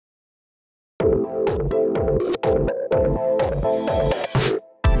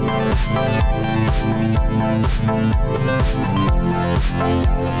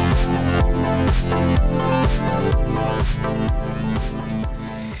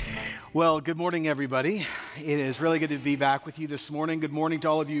Well, good morning, everybody. It is really good to be back with you this morning. Good morning to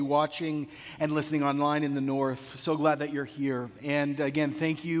all of you watching and listening online in the North. So glad that you're here. And again,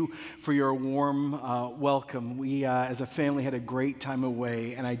 thank you for your warm welcome. We, as a family, had a great time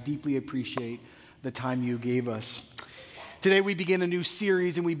away, and I deeply appreciate the time you gave us. Today we begin a new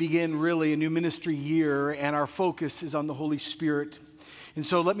series, and we begin really a new ministry year, and our focus is on the Holy Spirit. And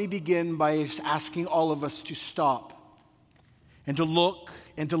so let me begin by just asking all of us to stop and to look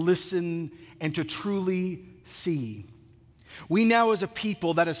and to listen, and to truly see. We now as a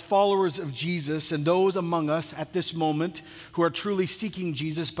people that as followers of Jesus, and those among us at this moment who are truly seeking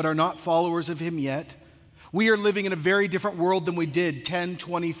Jesus but are not followers of him yet, we are living in a very different world than we did 10,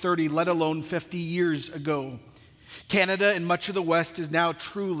 20, 30, let alone 50 years ago. Canada and much of the West is now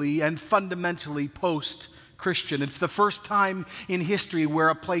truly and fundamentally post-Christian. It's the first time in history where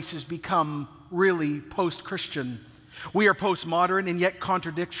a place has become really post-Christian. We are postmodern, and yet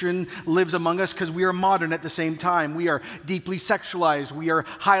contradiction lives among us because we are modern at the same time. We are deeply sexualized. We are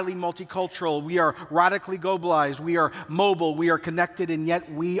highly multicultural. We are radically globalized. We are mobile. We are connected, and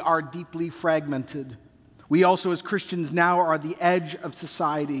yet we are deeply fragmented. We also, as Christians now, are the edge of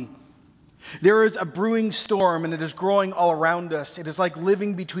society. There is a brewing storm, and it is growing all around us. It is like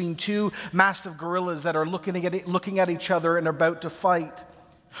living between two massive gorillas that are looking at each other and are about to fight.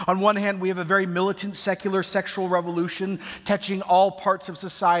 On one hand, we have a very militant, secular, sexual revolution touching all parts of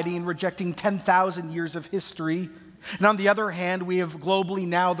society and rejecting 10,000 years of history. And on the other hand, we have globally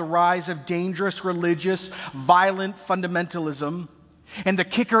now the rise of dangerous, religious, violent fundamentalism. And the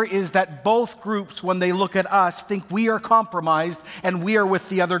kicker is that both groups, when they look at us, think we are compromised and we are with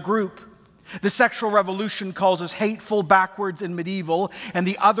the other group. The sexual revolution calls us hateful, backwards, and medieval, and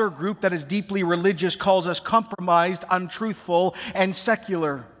the other group that is deeply religious calls us compromised, untruthful, and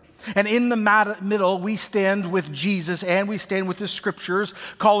secular. And in the middle, we stand with Jesus and we stand with the scriptures,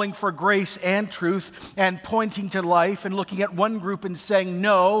 calling for grace and truth and pointing to life and looking at one group and saying,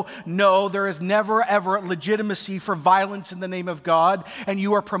 no, there is never, ever legitimacy for violence in the name of God, and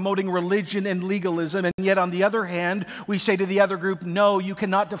you are promoting religion and legalism. And yet on the other hand, we say to the other group, no, you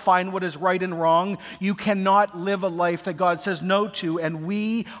cannot define what is right and wrong. You cannot live a life that God says no to, and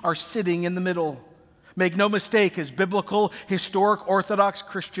we are sitting in the middle. Make no mistake, as biblical, historic, Orthodox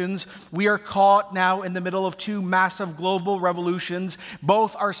Christians, we are caught now in the middle of two massive global revolutions.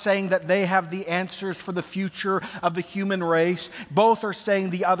 Both are saying that they have the answers for the future of the human race. Both are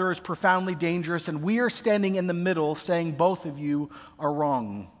saying the other is profoundly dangerous, and we are standing in the middle saying both of you are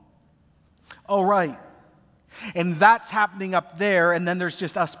wrong. Oh, right. And that's happening up there, and then there's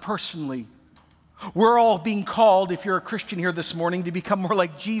just us personally. We're all being called, if you're a Christian here this morning, to become more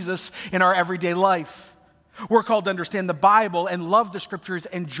like Jesus in our everyday life. We're called to understand the Bible and love the Scriptures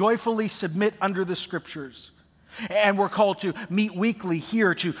and joyfully submit under the Scriptures. And we're called to meet weekly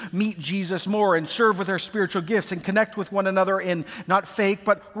here to meet Jesus more and serve with our spiritual gifts and connect with one another in not fake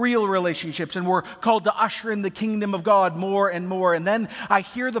but real relationships. And we're called to usher in the kingdom of God more and more. And then I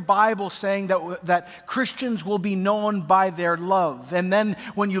hear the Bible saying that Christians will be known by their love. And then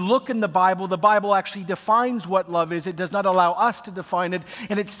when you look in the Bible actually defines what love is. It does not allow us to define it.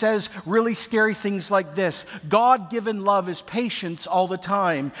 And it says really scary things like this. God-given love is patience all the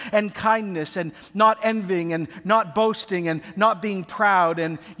time, and kindness, and not envying, and not boasting, and not being proud,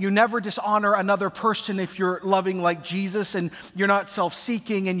 and you never dishonor another person if you're loving like Jesus, and you're not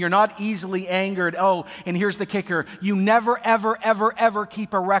self-seeking, and you're not easily angered. Oh, and here's the kicker. You never, ever, ever, ever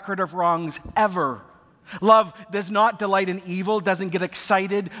keep a record of wrongs, ever. Love does not delight in evil, doesn't get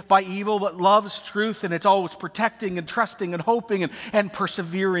excited by evil, but loves truth, and it's always protecting and trusting and hoping and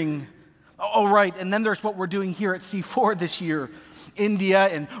persevering. Oh, right, and then there's what we're doing here at C4 this year. India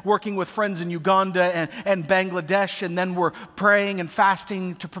and working with friends in Uganda and Bangladesh, and then we're praying and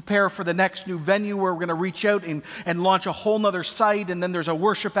fasting to prepare for the next new venue where we're going to reach out and launch a whole nother site, and then there's a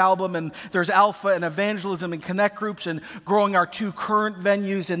worship album, and there's Alpha and evangelism and connect groups, and growing our two current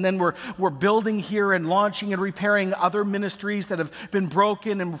venues, and then we're building here and launching and repairing other ministries that have been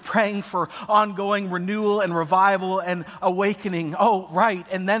broken, and we're praying for ongoing renewal and revival and awakening. Oh, right,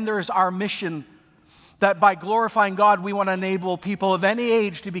 and then there's our mission that by glorifying God, we want to enable people of any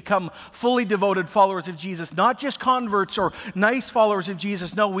age to become fully devoted followers of Jesus, not just converts or nice followers of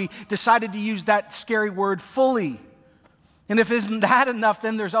Jesus. No, we decided to use that scary word, fully. And if isn't that enough,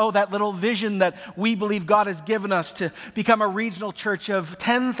 then there's, that little vision that we believe God has given us to become a regional church of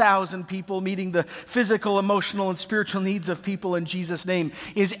 10,000 people meeting the physical, emotional, and spiritual needs of people in Jesus' name.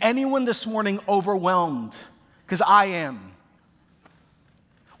 Is anyone this morning overwhelmed? Because I am.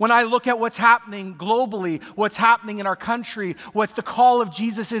 When I look at what's happening globally, what's happening in our country, what the call of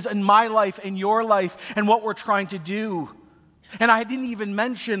Jesus is in my life, in your life, and what we're trying to do. And I didn't even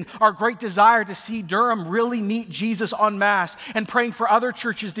mention our great desire to see Durham really meet Jesus en masse, and praying for other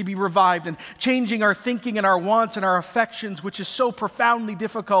churches to be revived, and changing our thinking and our wants and our affections, which is so profoundly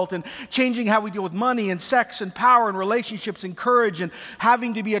difficult, and changing how we deal with money and sex and power and relationships and courage, and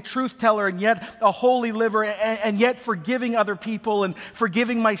having to be a truth teller and yet a holy liver, and yet forgiving other people and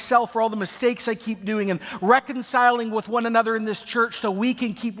forgiving myself for all the mistakes I keep doing, and reconciling with one another in this church so we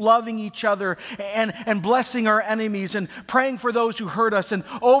can keep loving each other and blessing our enemies, and praying for those who hurt us, and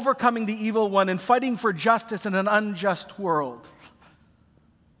overcoming the evil one, and fighting for justice in an unjust world.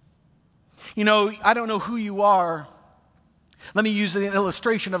 You know, I don't know who you are. Let me use an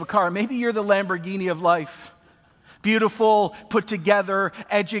illustration of a car. Maybe you're the Lamborghini of life. Beautiful, put together,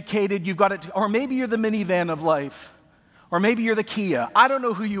 educated, you've got it. Or maybe you're the minivan of life. Or maybe you're the Kia. I don't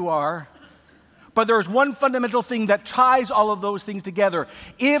know who you are. But there's one fundamental thing that ties all of those things together.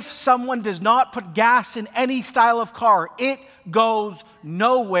 If someone does not put gas in any style of car, it goes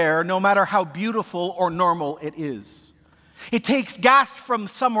nowhere, no matter how beautiful or normal it is. It takes gas from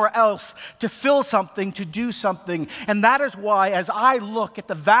somewhere else to fill something, to do something. And that is why, as I look at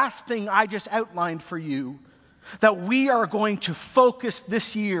the vast thing I just outlined for you, that we are going to focus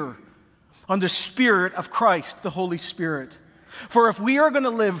this year on the Spirit of Christ, the Holy Spirit. For if we are going to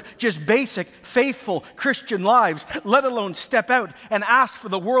live just basic, faithful Christian lives, let alone step out and ask for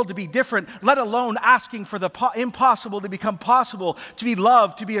the world to be different, let alone asking for the impossible to become possible, to be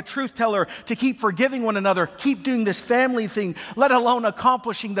loved, to be a truth teller, to keep forgiving one another, keep doing this family thing, let alone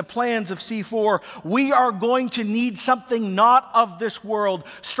accomplishing the plans of C4, we are going to need something not of this world,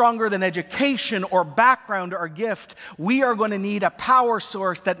 stronger than education or background or gift. We are going to need a power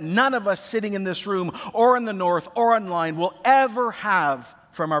source that none of us sitting in this room or in the north or online will ever have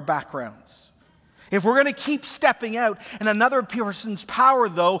from our backgrounds. If we're going to keep stepping out in another person's power,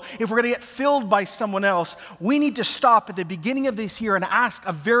 though, if we're going to get filled by someone else, we need to stop at the beginning of this year and ask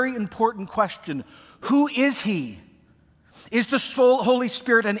a very important question. Who is he? Is the Holy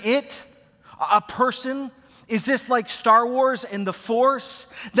Spirit an it? A person? Is this like Star Wars and the Force?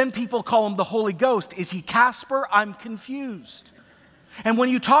 Then people call him the Holy Ghost. Is he Casper? I'm confused. And when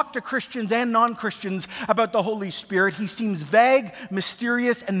you talk to Christians and non-Christians about the Holy Spirit, he seems vague,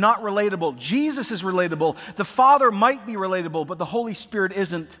 mysterious, and not relatable. Jesus is relatable. The Father might be relatable, but the Holy Spirit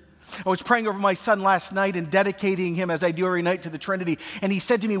isn't. I was praying over my son last night and dedicating him, as I do every night, to the Trinity. And he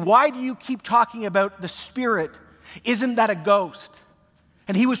said to me, "Why do you keep talking about the Spirit? Isn't that a ghost?"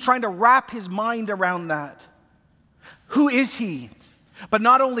 And he was trying to wrap his mind around that. Who is he? But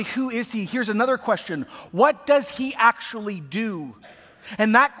not only who is he, here's another question. What does he actually do?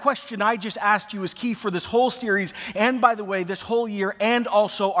 And that question I just asked you is key for this whole series, and by the way, this whole year, and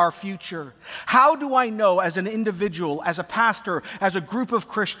also our future. How do I know, as an individual, as a pastor, as a group of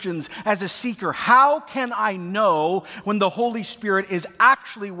Christians, as a seeker, how can I know when the Holy Spirit is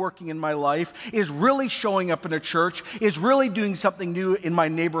actually working in my life, is really showing up in a church, is really doing something new in my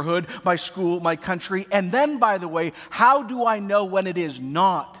neighborhood, my school, my country? And then, by the way, how do I know when it is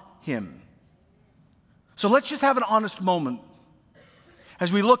not him? So let's just have an honest moment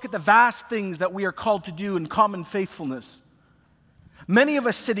as we look at the vast things that we are called to do in common faithfulness. Many of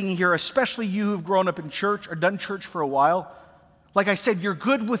us sitting here, especially you who've grown up in church or done church for a while, like I said, you're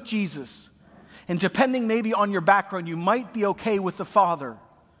good with Jesus. And depending maybe on your background, you might be okay with the Father.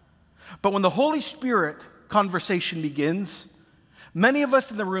 But when the Holy Spirit conversation begins, many of us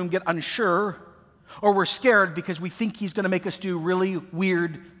in the room get unsure, or we're scared because we think he's going to make us do really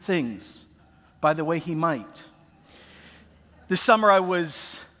weird things. By the way, he might. This summer I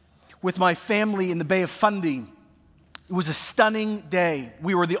was with my family in the Bay of Fundy. It was a stunning day.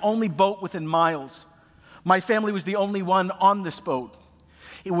 We were the only boat within miles. My family was the only one on this boat.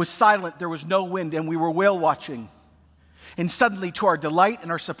 It was silent, there was no wind, and we were whale watching. And suddenly, to our delight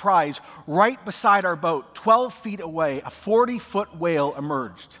and our surprise, right beside our boat, 12 feet away, a 40-foot whale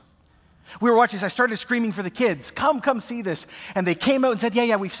emerged. We were watching this. I started screaming for the kids, come see this. And they came out and said,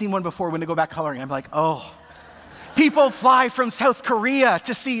 yeah, we've seen one before. We're going to go back coloring. I'm like, oh. People fly from South Korea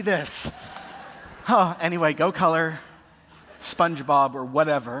to see this. Anyway, go color, SpongeBob or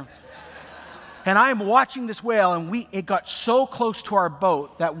whatever. And I'm watching this whale, and it got so close to our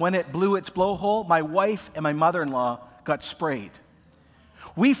boat that when it blew its blowhole, my wife and my mother-in-law got sprayed.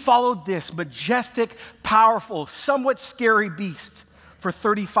 We followed this majestic, powerful, somewhat scary beast for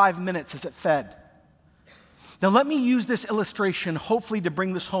 35 minutes as it fed. Now let me use this illustration, hopefully to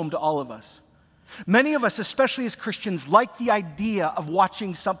bring this home to all of us. Many of us, especially as Christians, like the idea of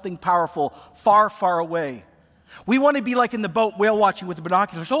watching something powerful far, far away. We want to be like in the boat whale watching with the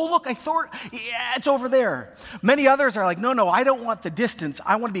binoculars. Oh, look, yeah, it's over there. Many others are like, no, I don't want the distance.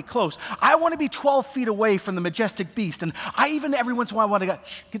 I want to be close. I want to be 12 feet away from the majestic beast. And I even every once in a while want to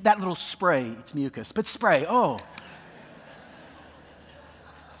get that little spray. It's mucus, but spray, oh.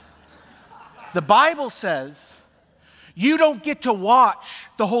 The Bible says you don't get to watch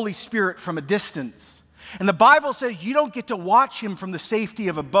the Holy Spirit from a distance. And the Bible says you don't get to watch him from the safety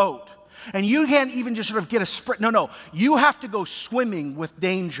of a boat. And you can't even just sort of get a sprint. No. You have to go swimming with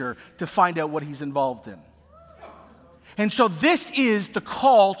danger to find out what he's involved in. And so this is the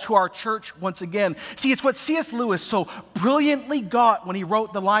call to our church once again. See, it's what C.S. Lewis so brilliantly got when he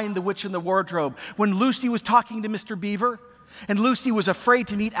wrote The Lion, the Witch, and the Wardrobe. When Lucy was talking to Mr. Beaver, and Lucy was afraid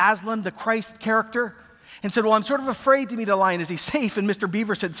to meet Aslan, the Christ character, and said, well, I'm sort of afraid to meet a lion. Is he safe? And Mr.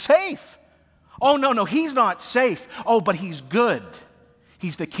 Beaver said, safe? Oh, no, he's not safe. Oh, but he's good.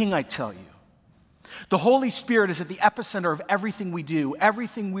 He's the king, I tell you. The Holy Spirit is at the epicenter of everything we do,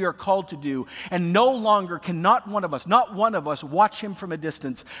 everything we are called to do, and no longer can not one of us watch him from a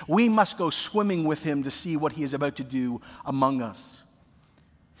distance. We must go swimming with him to see what he is about to do among us.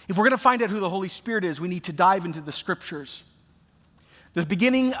 If we're going to find out who the Holy Spirit is, we need to dive into the scriptures. The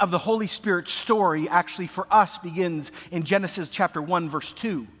beginning of the Holy Spirit story actually for us begins in Genesis chapter 1, verse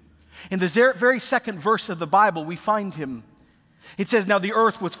 2. In the very second verse of the Bible, we find him. It says, now the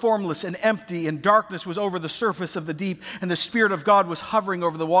earth was formless and empty, and darkness was over the surface of the deep, and the Spirit of God was hovering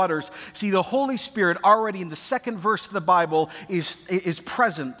over the waters. See, the Holy Spirit already in the second verse of the Bible is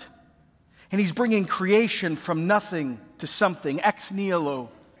present. And he's bringing creation from nothing to something, ex nihilo.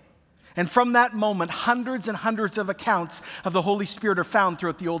 And from that moment, hundreds and hundreds of accounts of the Holy Spirit are found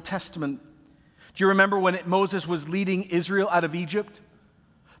throughout the Old Testament. Do you remember when Moses was leading Israel out of Egypt?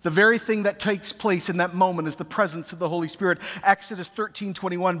 The very thing that takes place in that moment is the presence of the Holy Spirit. Exodus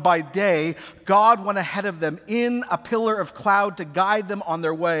 13:21, by day, God went ahead of them in a pillar of cloud to guide them on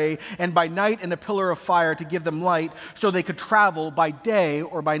their way, and by night in a pillar of fire to give them light, so they could travel by day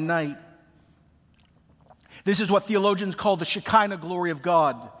or by night. This is what theologians call the Shekinah glory of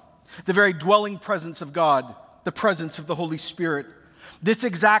God, the very dwelling presence of God, the presence of the Holy Spirit. This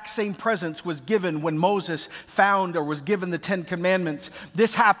exact same presence was given when Moses found or was given the Ten Commandments.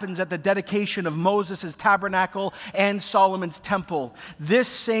 This happens at the dedication of Moses' tabernacle and Solomon's temple. This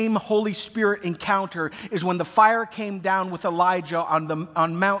same Holy Spirit encounter is when the fire came down with Elijah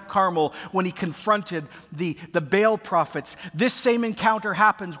on Mount Carmel when he confronted the Baal prophets. This same encounter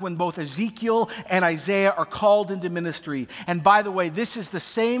happens when both Ezekiel and Isaiah are called into ministry. And by the way, this is the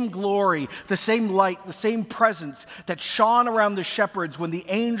same glory, the same light, the same presence that shone around the shepherds when the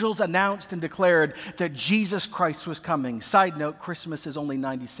angels announced and declared that Jesus Christ was coming. Side note, Christmas is only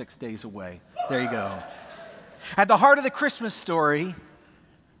 96 days away. There you go. At the heart of the Christmas story,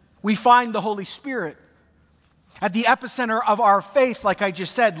 we find the Holy Spirit. At the epicenter of our faith, like I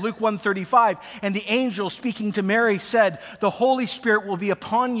just said, Luke 1:35, and the angel speaking to Mary said, the Holy Spirit will be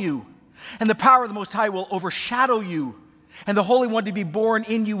upon you, and the power of the Most High will overshadow you, and the Holy One to be born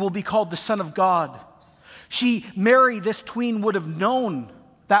in you will be called the Son of God. Mary, this tween, would have known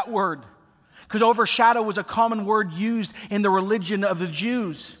that word because overshadow was a common word used in the religion of the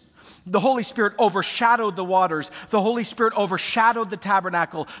Jews. The Holy Spirit overshadowed the waters. The Holy Spirit overshadowed the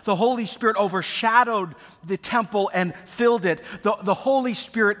tabernacle. The Holy Spirit overshadowed the temple and filled it. The Holy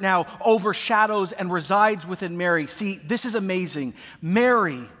Spirit now overshadows and resides within Mary. See, this is amazing.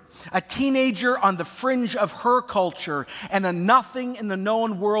 Mary, a teenager on the fringe of her culture and a nothing in the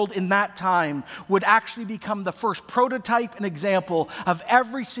known world in that time, would actually become the first prototype and example of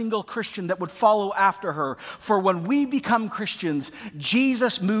every single Christian that would follow after her. For when we become Christians,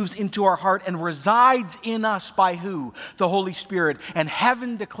 Jesus moves into our heart and resides in us by who? The Holy Spirit. And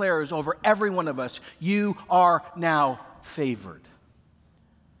heaven declares over every one of us, you are now favored.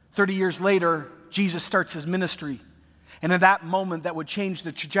 30 years later, Jesus starts his ministry. And in that moment that would change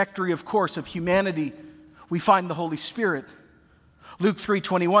the trajectory, of course, of humanity, we find the Holy Spirit. Luke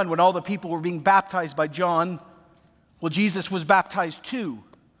 3:21, when all the people were being baptized by John, well, Jesus was baptized too.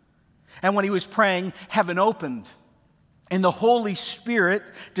 And when he was praying, heaven opened. And the Holy Spirit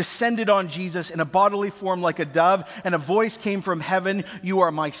descended on Jesus in a bodily form like a dove, and a voice came from heaven, you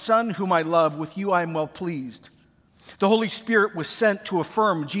are my Son, whom I love. With you I am well pleased. The Holy Spirit was sent to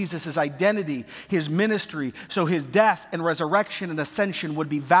affirm Jesus' identity, his ministry, so his death and resurrection and ascension would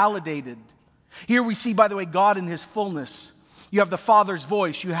be validated. Here we see, by the way, God in his fullness. You have the Father's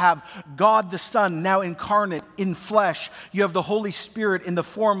voice. You have God the Son, now incarnate in flesh. You have the Holy Spirit in the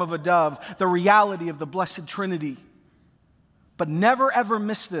form of a dove, the reality of the Blessed Trinity. But never ever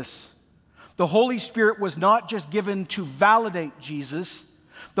miss this. The Holy Spirit was not just given to validate Jesus.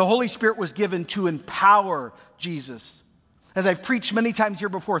 The Holy Spirit was given to empower Jesus. As I've preached many times here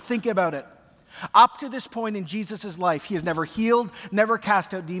before, think about it. Up to this point in Jesus' life, he has never healed, never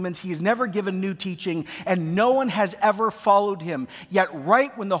cast out demons, he has never given new teaching, and no one has ever followed him. Yet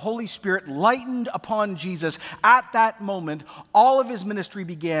right when the Holy Spirit lightened upon Jesus, at that moment, all of his ministry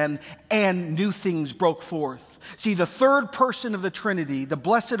began and new things broke forth. See, the third person of the Trinity, the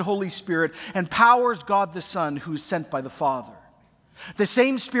blessed Holy Spirit, empowers God the Son, who is sent by the Father. The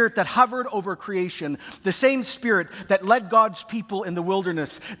same Spirit that hovered over creation, the same Spirit that led God's people in the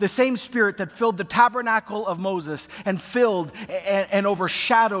wilderness, the same Spirit that filled the tabernacle of Moses and filled and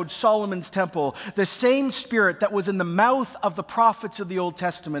overshadowed Solomon's temple, the same Spirit that was in the mouth of the prophets of the Old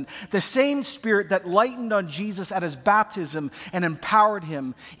Testament, the same Spirit that lightened on Jesus at his baptism and empowered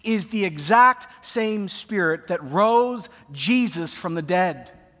him, is the exact same Spirit that rose Jesus from the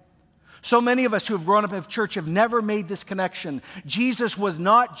dead. So many of us who have grown up in church have never made this connection. Jesus was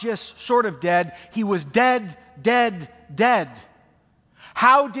not just sort of dead, he was dead, dead, dead.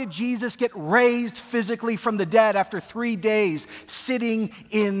 How did Jesus get raised physically from the dead after 3 days sitting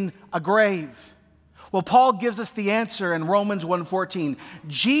in a grave? Well, Paul gives us the answer in Romans 1:14.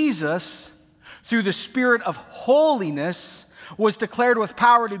 Jesus, through the Spirit of holiness, was declared with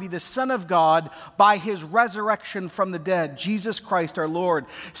power to be the Son of God by his resurrection from the dead, Jesus Christ our Lord.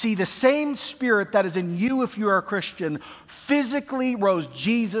 See, the same Spirit that is in you if you are a Christian physically rose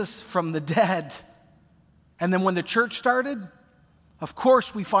Jesus from the dead. And then when the church started, of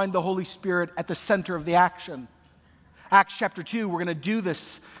course we find the Holy Spirit at the center of the action. Acts chapter 2, we're going to do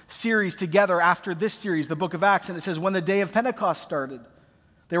this series together after this series, the book of Acts, and it says, when the day of Pentecost started,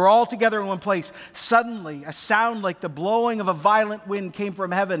 they were all together in one place. Suddenly, a sound like the blowing of a violent wind came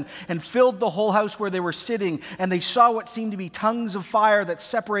from heaven and filled the whole house where they were sitting. And they saw what seemed to be tongues of fire that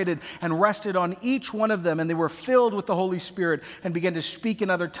separated and rested on each one of them. And they were filled with the Holy Spirit and began to speak in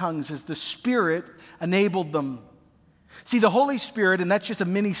other tongues as the Spirit enabled them. See, the Holy Spirit, and that's just a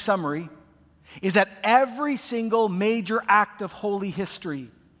mini summary, is at every single major act of holy history.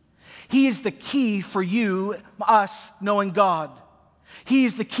 He is the key for you, us, knowing God. He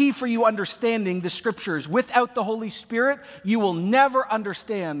is the key for you understanding the Scriptures. Without the Holy Spirit, you will never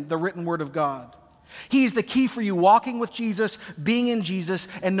understand the written Word of God. He is the key for you walking with Jesus, being in Jesus,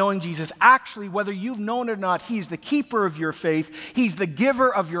 and knowing Jesus. Actually, whether you've known it or not, He's the keeper of your faith, He's the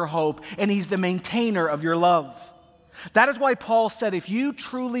giver of your hope, and He's the maintainer of your love. That is why Paul said, if you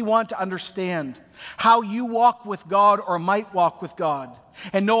truly want to understand how you walk with God or might walk with God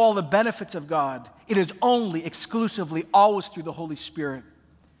and know all the benefits of God, it is only, exclusively, always through the Holy Spirit.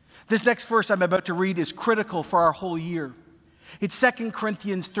 This next verse I'm about to read is critical for our whole year. It's 2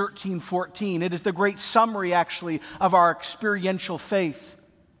 Corinthians 13:14. It is the great summary, actually, of our experiential faith.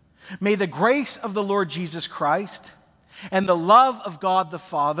 May the grace of the Lord Jesus Christ and the love of God the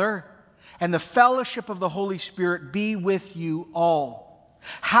Father and the fellowship of the Holy Spirit be with you all.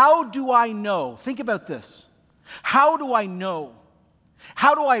 How do I know? Think about this. How do I know?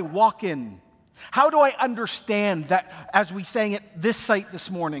 How do I walk in? How do I understand that, as we sang at this site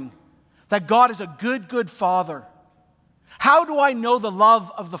this morning, that God is a good, good Father? How do I know the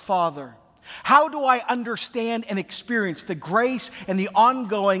love of the Father? How do I understand and experience the grace and the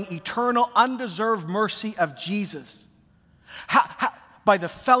ongoing, eternal, undeserved mercy of Jesus? By the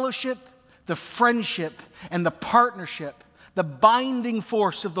fellowship, the friendship, and the partnership, the binding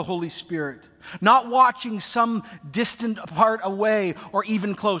force of the Holy Spirit. Not watching some distant part away or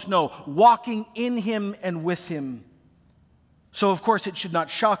even close. No, walking in Him and with Him. So, of course, it should not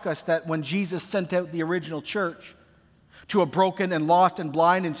shock us that when Jesus sent out the original church to a broken and lost and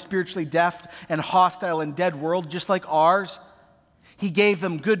blind and spiritually deaf and hostile and dead world, just like ours, He gave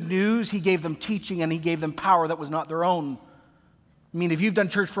them good news, He gave them teaching, and He gave them power that was not their own. I mean, if you've done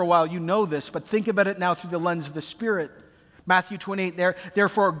church for a while, you know this, but think about it now through the lens of the Spirit. Matthew 28,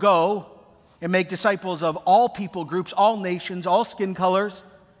 therefore go and make disciples of all people groups, all nations, all skin colors,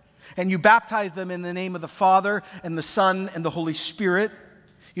 and you baptize them in the name of the Father and the Son and the Holy Spirit.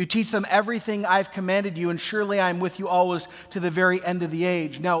 You teach them everything I've commanded you, and surely I'm with you always to the very end of the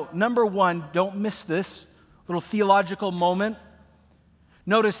age. Now, number one, don't miss this little theological moment.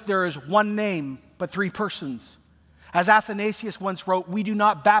 Notice there is one name, but three persons. As Athanasius once wrote, we do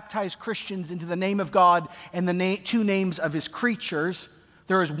not baptize Christians into the name of God and the two names of His creatures.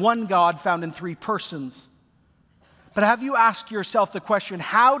 There is one God found in three persons. But have you asked yourself the question,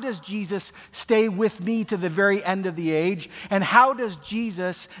 how does Jesus stay with me to the very end of the age? And how does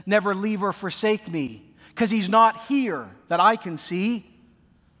Jesus never leave or forsake me? Because He's not here that I can see.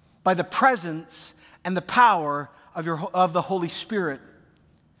 By the presence and the power of the Holy Spirit.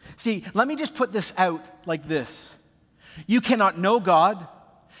 See, let me just put this out like this. You cannot know God,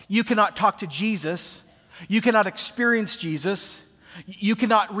 You cannot talk to Jesus. You cannot experience Jesus. You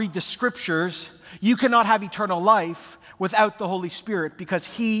cannot read the scriptures. You cannot have eternal life without the Holy Spirit, because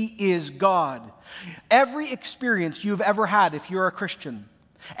He is God. Every experience you've ever had, if you're a Christian,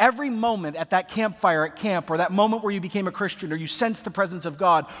 every moment at that campfire at camp, or that moment where you became a Christian, or you sensed the presence of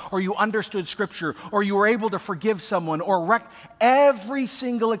God, or you understood Scripture, or you were able to forgive someone, every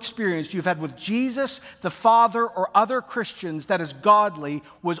single experience you've had with Jesus, the Father, or other Christians that is godly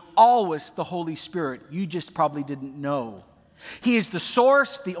was always the Holy Spirit. You just probably didn't know. He is the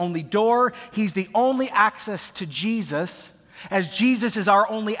source, the only door. He's the only access to Jesus, as Jesus is our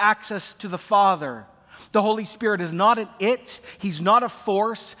only access to the Father. The Holy Spirit is not an it. He's not a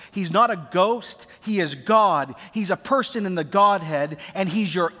force. He's not a ghost. He is God. He's a person in the Godhead, and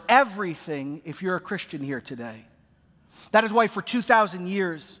He's your everything if you're a Christian here today. That is why for 2,000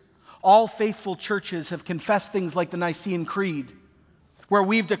 years, all faithful churches have confessed things like the Nicene Creed, where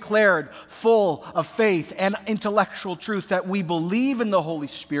we've declared full of faith and intellectual truth that we believe in the Holy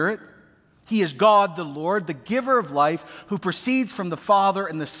Spirit. He is God, the Lord, the giver of life, who proceeds from the Father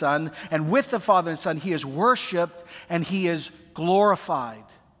and the Son, and with the Father and Son, He is worshiped and He is glorified.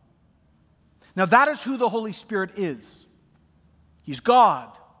 Now that is who the Holy Spirit is. He's God.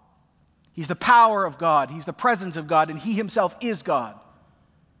 He's the power of God. He's the presence of God, and He Himself is God.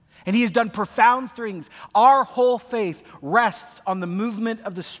 And He has done profound things. Our whole faith rests on the movement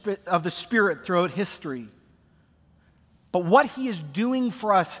of the Spirit throughout history. But what He is doing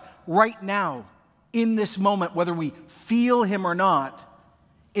for us right now, in this moment, whether we feel Him or not,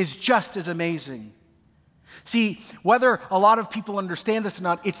 is just as amazing. See, whether a lot of people understand this or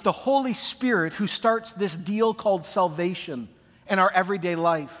not, it's the Holy Spirit who starts this deal called salvation in our everyday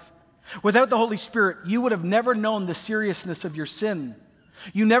life. Without the Holy Spirit, you would have never known the seriousness of your sin.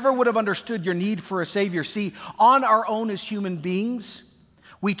 You never would have understood your need for a Savior. See, on our own as human beings,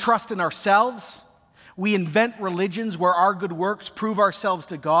 we trust in ourselves. We invent religions where our good works prove ourselves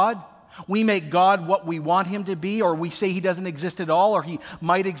to God. We make God what we want Him to be, or we say He doesn't exist at all, or He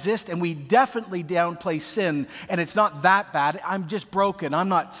might exist, and we definitely downplay sin, and it's not that bad. I'm just broken. I'm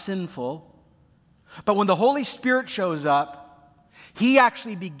not sinful. But when the Holy Spirit shows up, He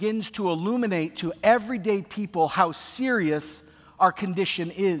actually begins to illuminate to everyday people how serious our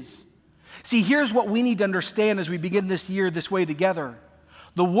condition is. See, here's what we need to understand as we begin this year this way together.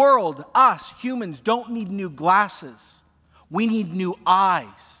 The world, us humans, don't need new glasses. We need new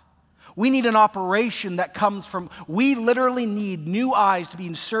eyes. We need an operation that comes from, we literally need new eyes to be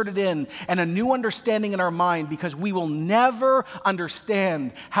inserted in and a new understanding in our mind, because we will never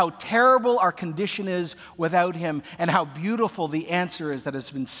understand how terrible our condition is without Him and how beautiful the answer is that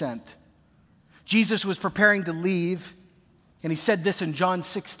has been sent. Jesus was preparing to leave, and He said this in John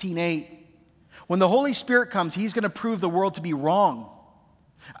 16:8. When the Holy Spirit comes, He's going to prove the world to be wrong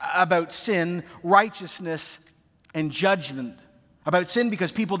about sin, righteousness, and judgment. About sin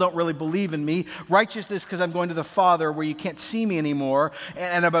because people don't really believe in me. Righteousness because I'm going to the Father where you can't see me anymore.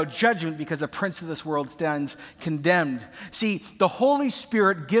 And about judgment because the prince of this world stands condemned. See, the Holy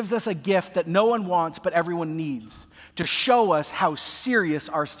Spirit gives us a gift that no one wants but everyone needs, to show us how serious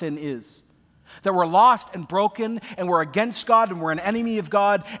our sin is. That we're lost and broken, and we're against God, and we're an enemy of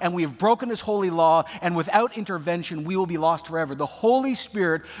God, and we have broken His holy law, and without intervention, we will be lost forever. The Holy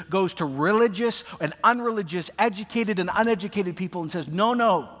Spirit goes to religious and unreligious, educated and uneducated people and says,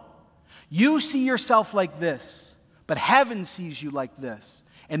 no, you see yourself like this, but heaven sees you like this,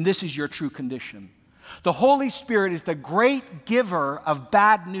 and this is your true condition. The Holy Spirit is the great giver of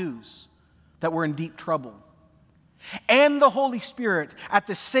bad news that we're in deep trouble. And the Holy Spirit, at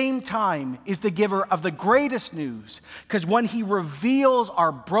the same time, is the giver of the greatest news, because when He reveals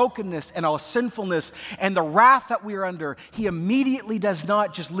our brokenness and our sinfulness and the wrath that we are under, He immediately does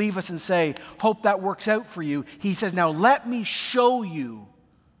not just leave us and say, hope that works out for you. He says, now let me show you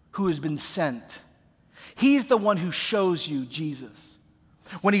who has been sent. He's the one who shows you Jesus.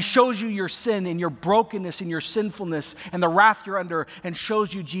 When He shows you your sin and your brokenness and your sinfulness and the wrath you're under and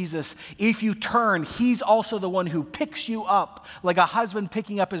shows you Jesus, if you turn, He's also the one who picks you up like a husband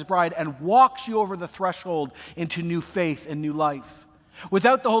picking up his bride and walks you over the threshold into new faith and new life.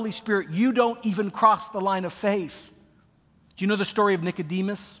 Without the Holy Spirit, you don't even cross the line of faith. Do you know the story of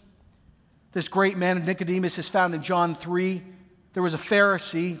Nicodemus? This great man, Nicodemus, is found in John 3. There was a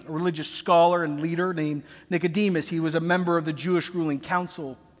Pharisee, a religious scholar and leader named Nicodemus. He was a member of the Jewish ruling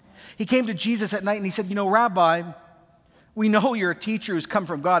council. He came to Jesus at night and he said, Rabbi, we know you're a teacher who's come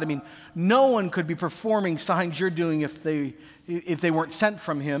from God. I mean, no one could be performing signs you're doing if they weren't sent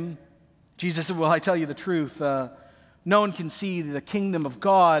from Him. Jesus said, well, I tell you the truth. No one can see the kingdom of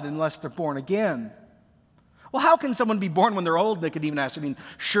God unless they're born again. Well, how can someone be born when they're old? Nicodemus asked. I mean,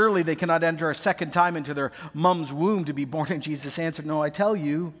 surely they cannot enter a second time into their mom's womb to be born. And Jesus answered, no, I tell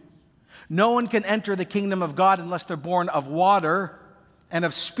you, no one can enter the kingdom of God unless they're born of water and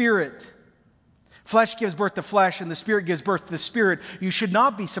of spirit. Flesh gives birth to flesh, and the Spirit gives birth to the Spirit. You should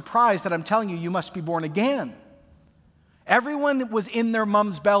not be surprised that I'm telling you, you must be born again. Everyone was in their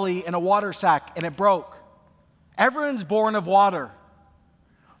mom's belly in a water sack, and it broke. Everyone's born of water.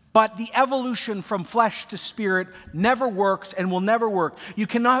 But the evolution from flesh to spirit never works and will never work. You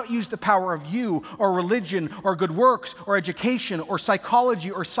cannot use the power of you or religion or good works or education or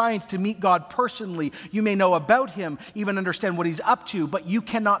psychology or science to meet God personally. You may know about him, even understand what he's up to, but you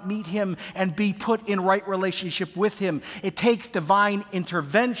cannot meet him and be put in right relationship with him. It takes divine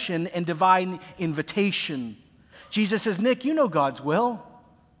intervention and divine invitation. Jesus says, Nick, you know God's will.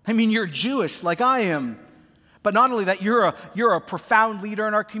 I mean, you're Jewish like I am. But not only that, you're a profound leader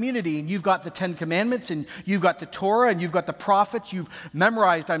in our community, and you've got the 10 Commandments, and you've got the Torah, and you've got the prophets. You've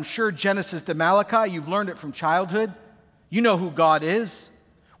memorized, I'm sure, Genesis to Malachi. You've learned it from childhood. You know who God is,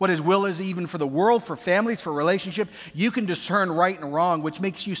 what his will is even for the world, for families, for relationship. You can discern right and wrong, which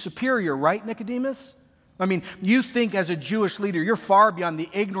makes you superior, right, Nicodemus? I mean, you think as a Jewish leader, you're far beyond the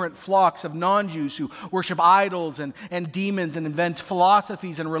ignorant flocks of non-Jews who worship idols and demons and invent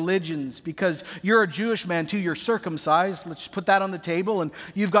philosophies and religions because you're a Jewish man too, you're circumcised. Let's just put that on the table and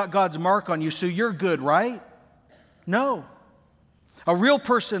you've got God's mark on you, so you're good, right? No. A real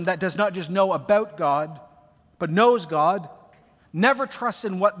person that does not just know about God, but knows God, never trusts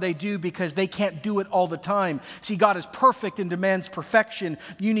in what they do because they can't do it all the time. See, God is perfect and demands perfection.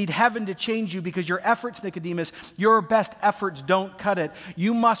 You need heaven to change you because your efforts, Nicodemus, your best efforts don't cut it.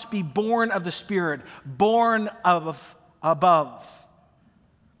 You must be born of the Spirit, born of above.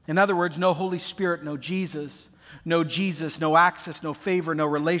 In other words, no Holy Spirit, no Jesus. No Jesus, no access, no favor, no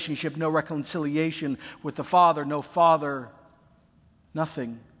relationship, no reconciliation with the Father, no Father,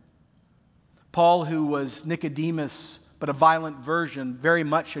 nothing. Paul, who was Nicodemus, but a violent version, very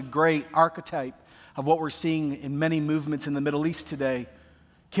much a great archetype of what we're seeing in many movements in the Middle East today.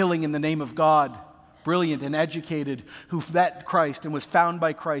 Killing in the name of God, brilliant and educated, who met Christ and was found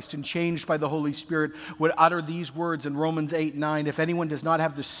by Christ and changed by the Holy Spirit, would utter these words in Romans 8:9, if anyone does not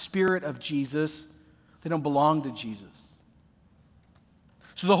have the Spirit of Jesus, they don't belong to Jesus.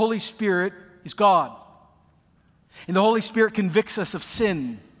 So the Holy Spirit is God. And the Holy Spirit convicts us of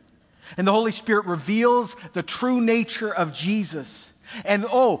sin. And the Holy Spirit reveals the true nature of Jesus. And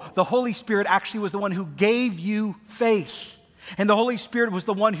the Holy Spirit actually was the one who gave you faith. And the Holy Spirit was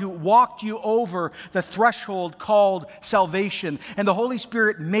the one who walked you over the threshold called salvation. And the Holy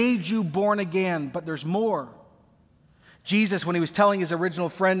Spirit made you born again. But there's more. Jesus, when he was telling his original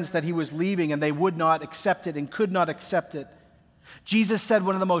friends that he was leaving and they would not accept it and could not accept it, Jesus said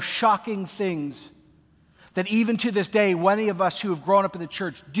one of the most shocking things that even to this day, many of us who have grown up in the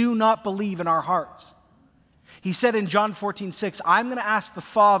church do not believe in our hearts. He said in John 14:6, I'm going to ask the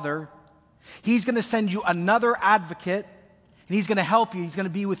Father, he's going to send you another advocate, and he's going to help you, he's going to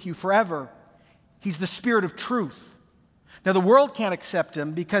be with you forever. He's the Spirit of truth. Now, the world can't accept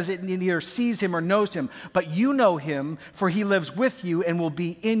him because it neither sees him or knows him, but you know him, for he lives with you and will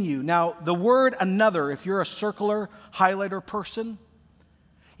be in you. Now, the word another, if you're a circular highlighter person,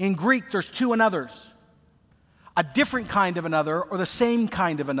 in Greek, there's two anothers. A different kind of another or the same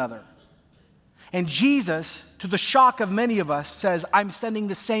kind of another. And Jesus, to the shock of many of us, says, I'm sending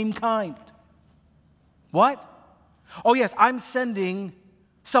the same kind. What? Oh yes, I'm sending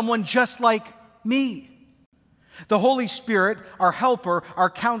someone just like me. The Holy Spirit, our helper, our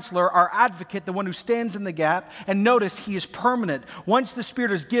counselor, our advocate, the one who stands in the gap. And notice, he is permanent. Once the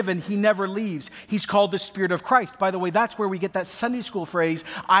Spirit is given, he never leaves. He's called the Spirit of Christ. By the way, that's where we get that Sunday school phrase,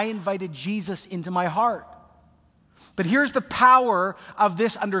 I invited Jesus into my heart. But here's the power of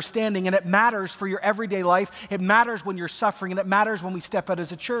this understanding, and it matters for your everyday life. It matters when you're suffering, and it matters when we step out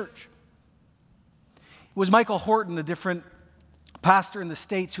as a church. It was Michael Horton, a different pastor in the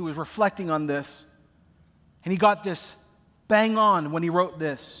States, who was reflecting on this. And he got this bang on when he wrote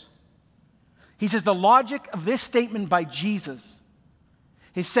this. He says, the logic of this statement by Jesus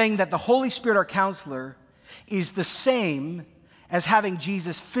is saying that the Holy Spirit, our counselor, is the same as having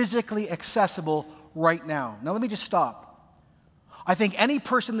Jesus physically accessible right now. Now let me just stop. I think any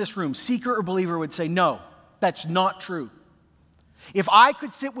person in this room, seeker or believer, would say, no, that's not true. If I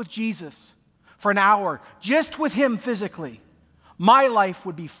could sit with Jesus for an hour, just with him physically, my life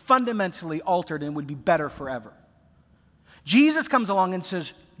would be fundamentally altered and would be better forever. Jesus comes along and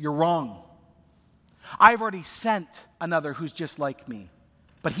says, you're wrong. I've already sent another who's just like me,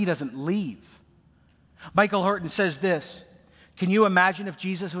 but he doesn't leave. Michael Horton says this, can you imagine if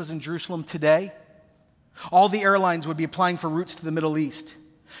Jesus was in Jerusalem today? All the airlines would be applying for routes to the Middle East.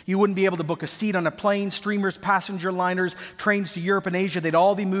 You wouldn't be able to book a seat on a plane, streamers, passenger liners, trains to Europe and Asia. They'd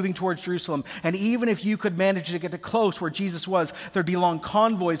all be moving towards Jerusalem. And even if you could manage to get to close where Jesus was, there'd be long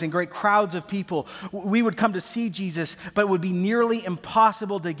convoys and great crowds of people. We would come to see Jesus, but it would be nearly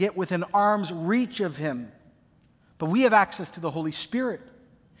impossible to get within arm's reach of him. But we have access to the Holy Spirit.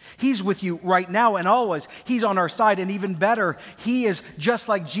 He's with you right now and always. He's on our side, and even better, he is just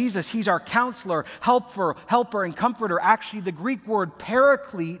like Jesus. He's our counselor, helper, and comforter. Actually, the Greek word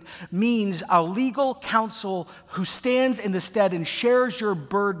paraclete means a legal counsel who stands in the stead and shares your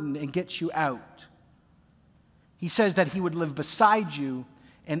burden and gets you out. He says that he would live beside you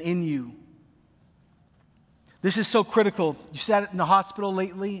and in you. This is so critical. You sat in the hospital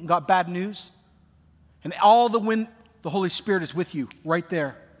lately and got bad news, and all the Holy Spirit is with you right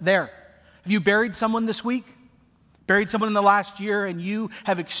there. Have you buried someone this week? Buried someone in the last year, and you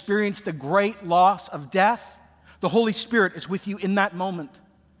have experienced the great loss of death? The Holy Spirit is with you in that moment.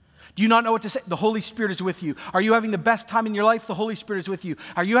 Do you not know what to say? The Holy Spirit is with you. Are you having the best time in your life? The Holy Spirit is with you.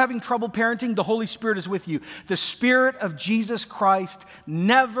 Are you having trouble parenting? The Holy Spirit is with you. The Spirit of Jesus Christ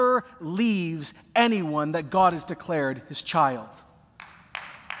never leaves anyone that God has declared his child.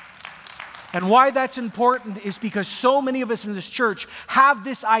 And why that's important is because so many of us in this church have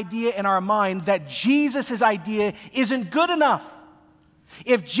this idea in our mind that Jesus' idea isn't good enough.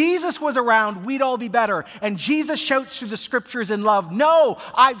 If Jesus was around, we'd all be better. And Jesus shouts through the scriptures in love, "No,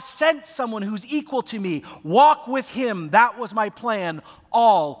 I've sent someone who's equal to me. Walk with him. That was my plan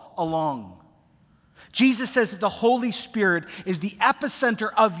all along." Jesus says that the Holy Spirit is the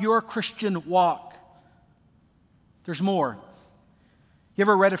epicenter of your Christian walk. There's more. You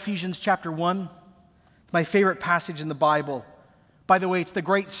ever read Ephesians chapter 1? It's my favorite passage in the Bible. By the way, it's the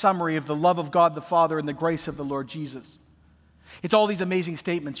great summary of the love of God the Father and the grace of the Lord Jesus. It's all these amazing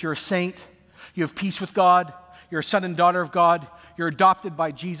statements. You're a saint. You have peace with God. You're a son and daughter of God. You're adopted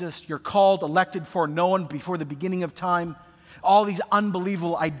by Jesus. You're called, elected, foreknown before the beginning of time. All these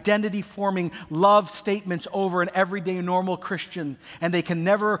unbelievable identity-forming love statements over an everyday normal Christian, and they can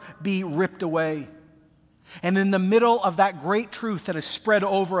never be ripped away. And in the middle of that great truth that is spread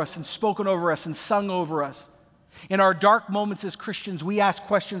over us and spoken over us and sung over us, in our dark moments as Christians, we ask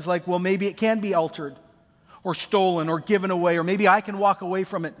questions like, well, maybe it can be altered or stolen or given away, or maybe I can walk away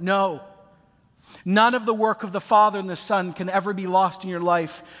from it. No. None of the work of the Father and the Son can ever be lost in your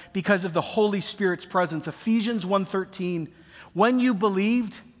life because of the Holy Spirit's presence. Ephesians 1:13, when you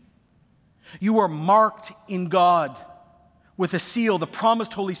believed, you were marked in God with a seal, the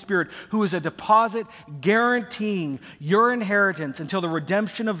promised Holy Spirit, who is a deposit guaranteeing your inheritance until the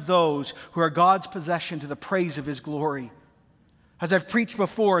redemption of those who are God's possession to the praise of his glory. As I've preached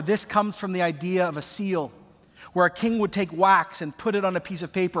before, this comes from the idea of a seal, where a king would take wax and put it on a piece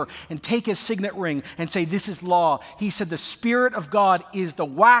of paper and take his signet ring and say, this is law. He said the Spirit of God is the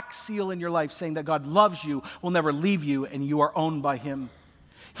wax seal in your life, saying that God loves you, will never leave you, and you are owned by him.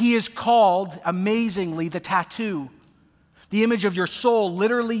 He is called, amazingly, the tattoo. The image of your soul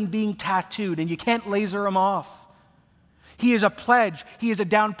literally being tattooed, and you can't laser him off. He is a pledge. He is a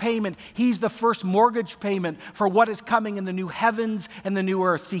down payment. He's the first mortgage payment for what is coming in the new heavens and the new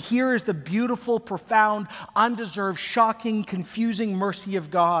earth. See, here is the beautiful, profound, undeserved, shocking, confusing mercy of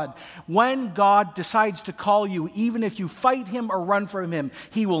God. When God decides to call you, even if you fight him or run from him,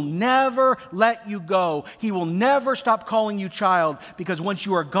 he will never let you go. He will never stop calling you child, because once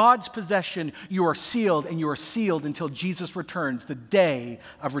you are God's possession, you are sealed, and you are sealed until Jesus returns, the day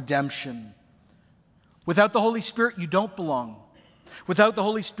of redemption. Without the Holy Spirit, you don't belong. Without the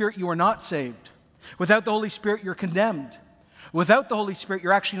Holy Spirit, you are not saved. Without the Holy Spirit, you're condemned. Without the Holy Spirit,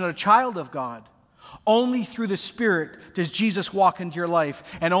 you're actually not a child of God. Only through the Spirit does Jesus walk into your life,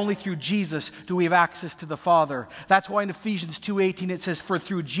 and only through Jesus do we have access to the Father. That's why in Ephesians 2:18 it says, for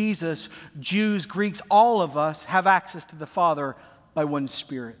through Jesus, Jews, Greeks, all of us have access to the Father by one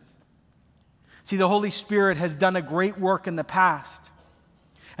Spirit. See, the Holy Spirit has done a great work in the past.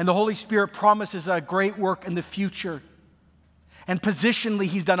 And the Holy Spirit promises a great work in the future. And positionally,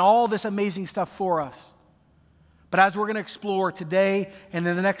 he's done all this amazing stuff for us. But as we're going to explore today and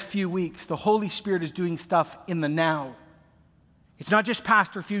in the next few weeks, the Holy Spirit is doing stuff in the now. It's not just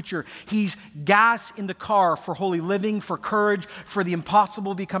past or future. He's gas in the car for holy living, for courage, for the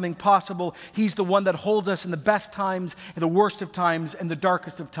impossible becoming possible. He's the one that holds us in the best times, in the worst of times, and the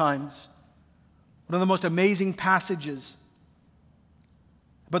darkest of times. One of the most amazing passages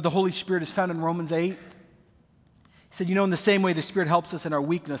but the Holy Spirit is found in Romans 8. He said, in the same way the Spirit helps us in our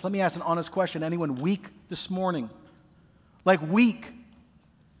weakness. Let me ask an honest question. Anyone weak this morning? Like weak?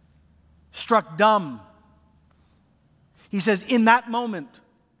 Struck dumb? He says, in that moment,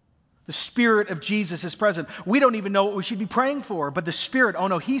 The Spirit of Jesus is present. We don't even know what we should be praying for, but the Spirit, oh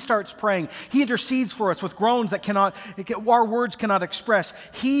no, He starts praying. He intercedes for us with groans that our words cannot express.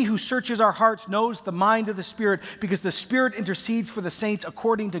 He who searches our hearts knows the mind of the Spirit, because the Spirit intercedes for the saints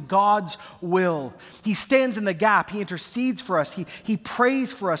according to God's will. He stands in the gap. He intercedes for us. He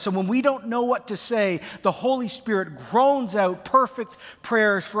prays for us. So when we don't know what to say, the Holy Spirit groans out perfect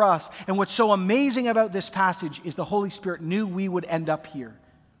prayers for us. And what's so amazing about this passage is the Holy Spirit knew we would end up here.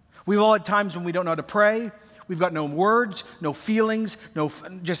 We've all had times when we don't know how to pray. We've got no words, no feelings,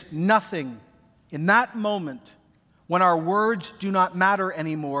 just nothing. In that moment, when our words do not matter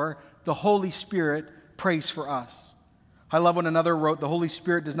anymore, the Holy Spirit prays for us. I love what another wrote, the Holy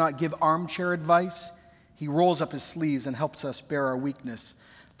Spirit does not give armchair advice. He rolls up his sleeves and helps us bear our weakness.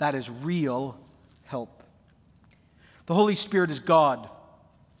 That is real help. The Holy Spirit is God.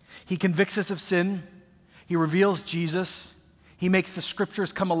 He convicts us of sin. He reveals Jesus. He makes the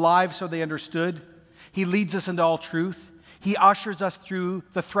Scriptures come alive so they understood. He leads us into all truth. He ushers us through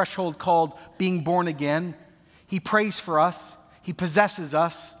the threshold called being born again. He prays for us. He possesses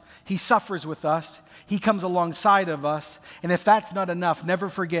us. He suffers with us. He comes alongside of us. And if that's not enough, never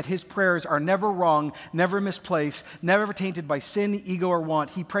forget His prayers are never wrong, never misplaced, never tainted by sin, ego, or want.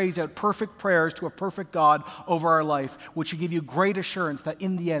 He prays out perfect prayers to a perfect God over our life, which should give you great assurance that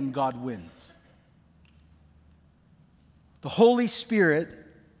in the end, God wins. The Holy Spirit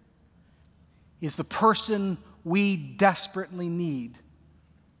is the person we desperately need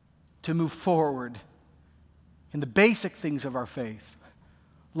to move forward in the basic things of our faith,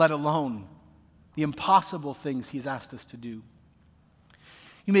 let alone the impossible things He's asked us to do.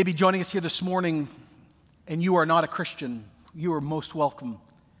 You may be joining us here this morning and you are not a Christian. You are most welcome.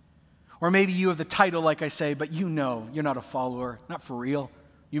 Or maybe you have the title, like I say, but you know you're not a follower, not for real.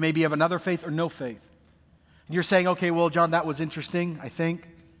 You maybe have another faith or no faith. And you're saying, okay, well, John, that was interesting, I think.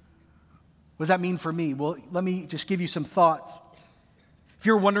 What does that mean for me? Well, let me just give you some thoughts. If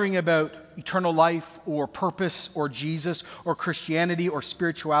you're wondering about eternal life or purpose or Jesus or Christianity or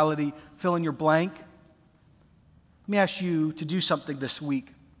spirituality, fill in your blank. Let me ask you to do something this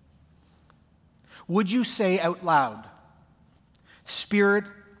week. Would you say out loud, Spirit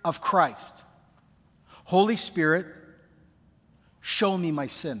of Christ, Holy Spirit, show me my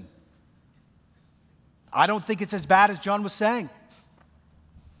sin? I don't think it's as bad as John was saying.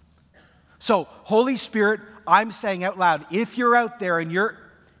 So, Holy Spirit, I'm saying out loud, if you're out there and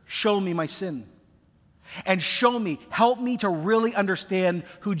show me my sin. And help me to really understand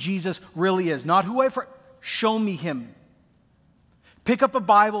who Jesus really is. Not who show me Him. Pick up a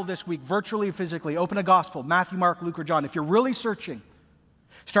Bible this week, virtually or physically. Open a gospel, Matthew, Mark, Luke, or John. If you're really searching,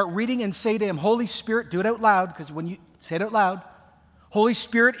 start reading and say to Him, Holy Spirit, do it out loud, because when you say it out loud, Holy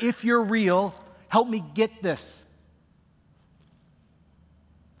Spirit, if you're real, help me get this.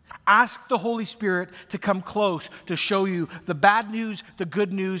 Ask the Holy Spirit to come close to show you the bad news, the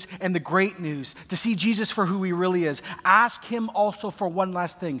good news, and the great news, to see Jesus for who He really is. Ask Him also for one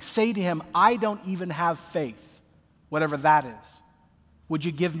last thing. Say to Him, I don't even have faith, whatever that is. Would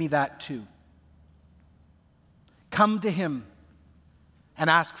you give me that too? Come to Him and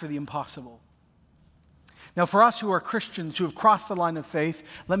ask for the impossible. Now, for us who are Christians who have crossed the line of faith,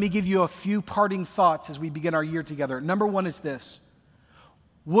 let me give you a few parting thoughts as we begin our year together. Number one is this.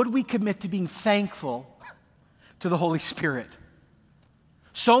 Would we commit to being thankful to the Holy Spirit?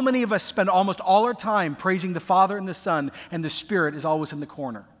 So many of us spend almost all our time praising the Father and the Son, and the Spirit is always in the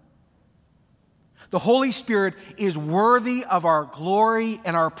corner. The Holy Spirit is worthy of our glory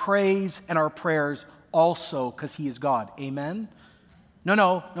and our praise and our prayers also because He is God. Amen?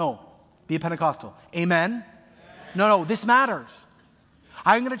 No. Be a Pentecostal. Amen? No, this matters.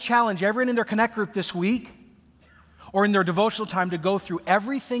 I'm going to challenge everyone in their Connect group this week or in their devotional time to go through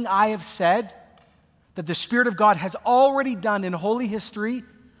everything I have said that the Spirit of God has already done in holy history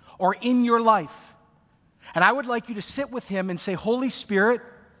or in your life. And I would like you to sit with Him and say, Holy Spirit,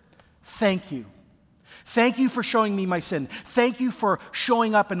 thank you. Thank you for showing me my sin. Thank you for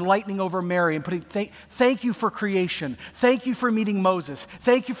showing up and lightning over Mary and thank you for creation. Thank you for meeting Moses.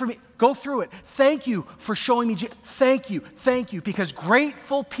 Thank you for me. Go through it. Thank you for showing me. Thank you. Because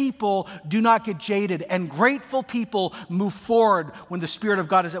grateful people do not get jaded, and grateful people move forward when the Spirit of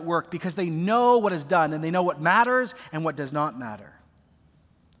God is at work because they know what is done and they know what matters and what does not matter.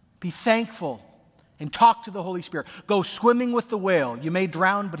 Be thankful and talk to the Holy Spirit. Go swimming with the whale. You may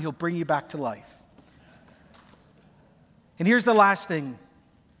drown, but He'll bring you back to life. And here's the last thing.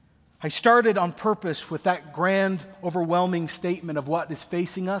 I started on purpose with that grand, overwhelming statement of what is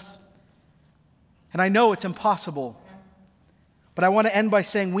facing us. And I know it's impossible. But I want to end by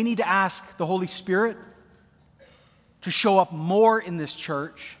saying we need to ask the Holy Spirit to show up more in this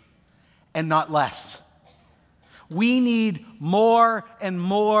church and not less. We need more and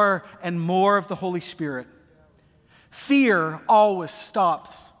more and more of the Holy Spirit. Fear always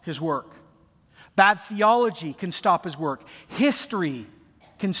stops his work. Bad theology can stop his work. History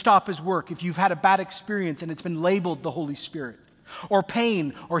can stop his work if you've had a bad experience and it's been labeled the Holy Spirit. Or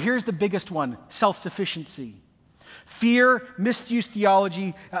pain, or here's the biggest one, self-sufficiency. Fear, misused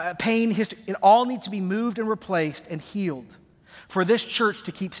theology, pain, history, it all needs to be moved and replaced and healed for this church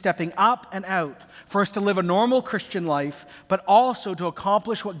to keep stepping up and out, for us to live a normal Christian life, but also to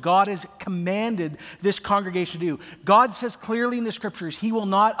accomplish what God has commanded this congregation to do. God says clearly in the scriptures, he will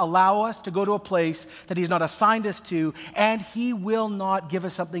not allow us to go to a place that he's not assigned us to, and he will not give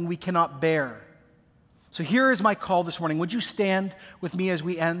us something we cannot bear. So here is my call this morning. Would you stand with me as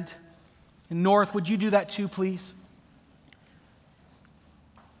we end? And North, would you do that too, please?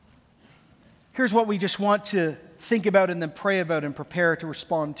 Here's what we just want to think about and then pray about and prepare to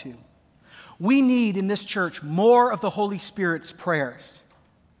respond to. We need in this church more of the Holy Spirit's prayers.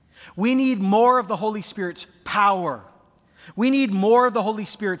 We need more of the Holy Spirit's power. We need more of the Holy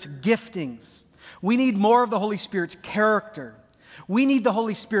Spirit's giftings. We need more of the Holy Spirit's character. We need the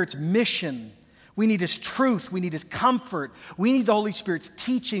Holy Spirit's mission. We need his truth. We need his comfort. We need the Holy Spirit's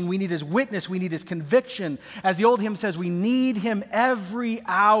teaching. We need his witness. We need his conviction. As the old hymn says, we need him every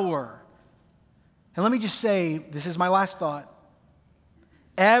hour. And let me just say, this is my last thought.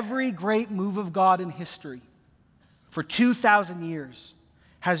 Every great move of God in history for 2,000 years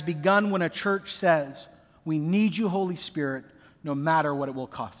has begun when a church says, we need you, Holy Spirit, no matter what it will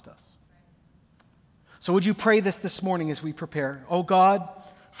cost us. So would you pray this morning as we prepare? Oh God,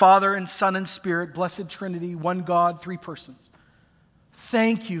 Father and Son and Spirit, blessed Trinity, one God, three persons.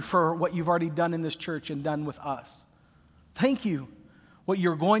 Thank you for what you've already done in this church and done with us. Thank you what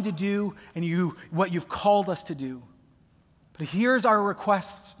you're going to do and what you've called us to do. But here's our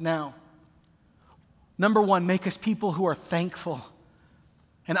requests now. Number one, make us people who are thankful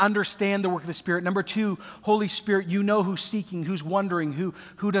and understand the work of the Spirit. Number two, Holy Spirit, you know who's seeking, who's wondering,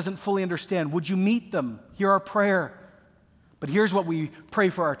 who doesn't fully understand. Would you meet them? Hear our prayer. But here's what we pray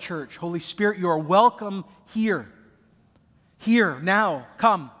for our church. Holy Spirit, you are welcome here. Here, now,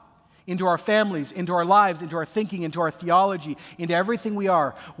 come into our families, into our lives, into our thinking, into our theology, into everything we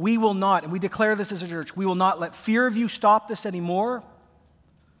are. We will not, and we declare this as a church, we will not let fear of you stop this anymore.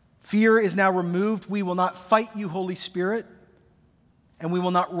 Fear is now removed. We will not fight you, Holy Spirit, and we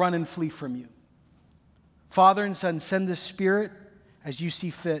will not run and flee from you. Father and Son, send the Spirit as you see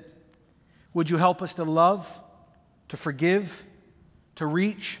fit. Would you help us to love, to forgive, to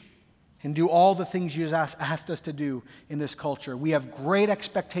reach, and do all the things you asked us to do in this culture. We have great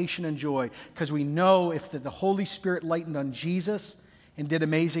expectation and joy because we know if the Holy Spirit lightened on Jesus and did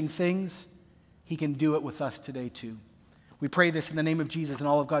amazing things, he can do it with us today too. We pray this in the name of Jesus, and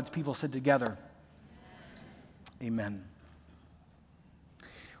all of God's people said together, amen.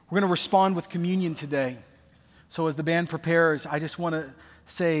 We're going to respond with communion today. So as the band prepares, I just want to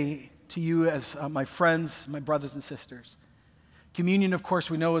say to you as my friends, my brothers and sisters, communion, of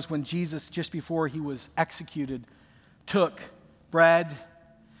course, we know is when Jesus, just before he was executed, took bread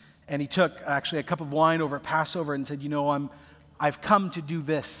and he took actually a cup of wine over at Passover and said, I've come to do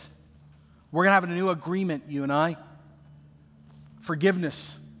this. We're going to have a new agreement, you and I.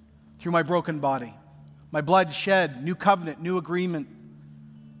 Forgiveness through my broken body. My blood shed, new covenant, new agreement.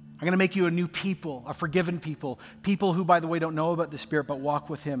 I'm going to make you a new people, a forgiven people. People who, by the way, don't know about the Spirit but walk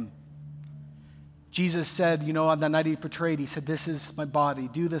with him. Jesus said, on the night he betrayed, he said, this is my body.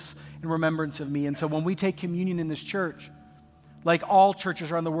 Do this in remembrance of me. And so when we take communion in this church, like all churches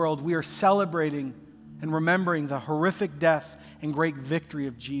around the world, we are celebrating and remembering the horrific death and great victory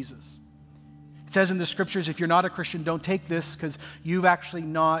of Jesus. It says in the scriptures, if you're not a Christian, don't take this because you've actually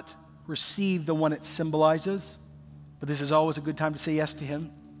not received the one it symbolizes. But this is always a good time to say yes to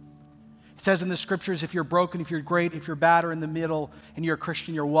him. It says in the scriptures, if you're broken, if you're great, if you're bad or in the middle, and you're a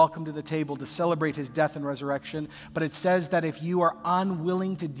Christian, you're welcome to the table to celebrate his death and resurrection. But it says that if you are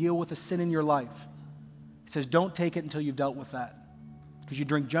unwilling to deal with a sin in your life, it says don't take it until you've dealt with that, because you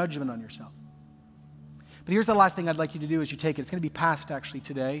bring judgment on yourself. But here's the last thing I'd like you to do as you take it. It's going to be passed actually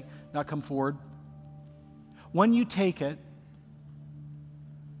today, not come forward. When you take it,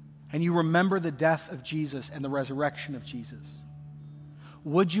 and you remember the death of Jesus and the resurrection of Jesus,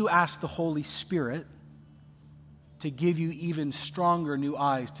 would you ask the Holy Spirit to give you even stronger new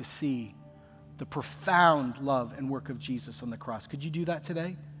eyes to see the profound love and work of Jesus on the cross? Could you do that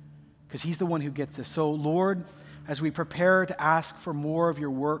today? Because he's the one who gets this. So, Lord, as we prepare to ask for more of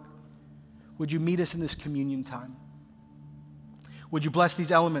your work, would you meet us in this communion time? Would you bless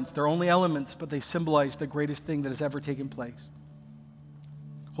these elements? They're only elements, but they symbolize the greatest thing that has ever taken place.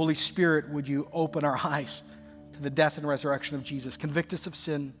 Holy Spirit, would you open our eyes to the death and resurrection of Jesus? Convict us of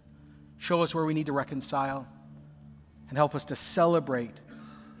sin. Show us where we need to reconcile. And help us to celebrate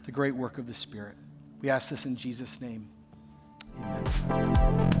the great work of the Spirit. We ask this in Jesus' name.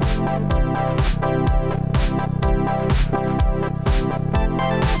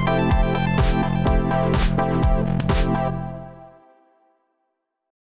 Amen.